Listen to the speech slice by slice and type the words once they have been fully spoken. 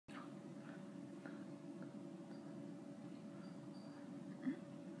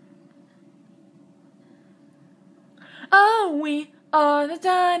Oh, we are the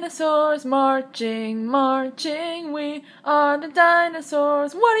dinosaurs marching, marching. We are the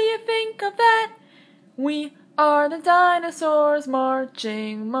dinosaurs. What do you think of that? We are the dinosaurs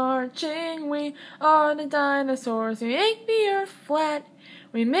marching, marching. We are the dinosaurs. We make the earth flat.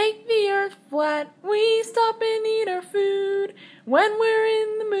 We make the earth flat. We stop and eat our food when we're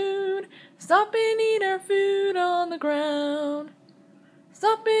in the mood. Stop and eat our food on the ground.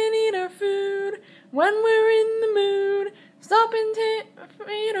 Stop and eat our food when we're in the mood. Stop and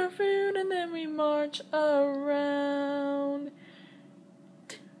eat our food and then we march around.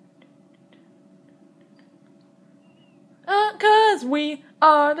 'Cause we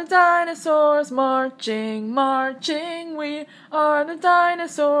are the dinosaurs marching, marching. We are the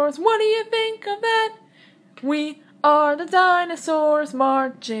dinosaurs. What do you think of that? We are the dinosaurs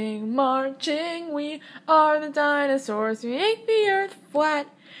marching, marching. We are the dinosaurs. We make the earth flat.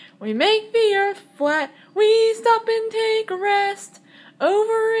 We make the earth flat. We stop and take a rest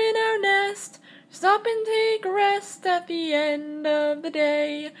over in our nest. Stop and take a rest at the end of the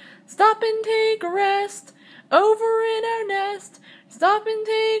day. Stop and take a rest over in our nest. Stop and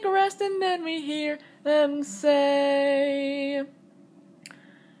take a rest, and then we hear them say,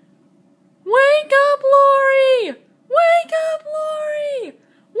 "Wake up, Laurie! Wake up, Laurie!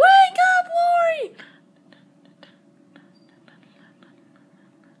 Wake up, Laurie!"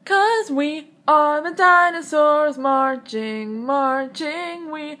 'Cause we are the dinosaurs marching,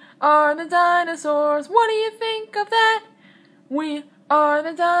 marching. We are the dinosaurs. What do you think of that? We are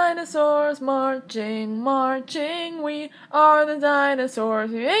the dinosaurs marching, marching. We are the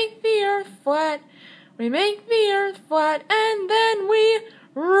dinosaurs. We make the earth flat. We make the earth flat, and then we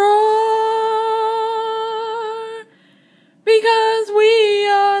roar. Because we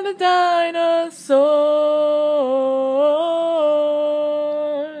are the dinosaurs.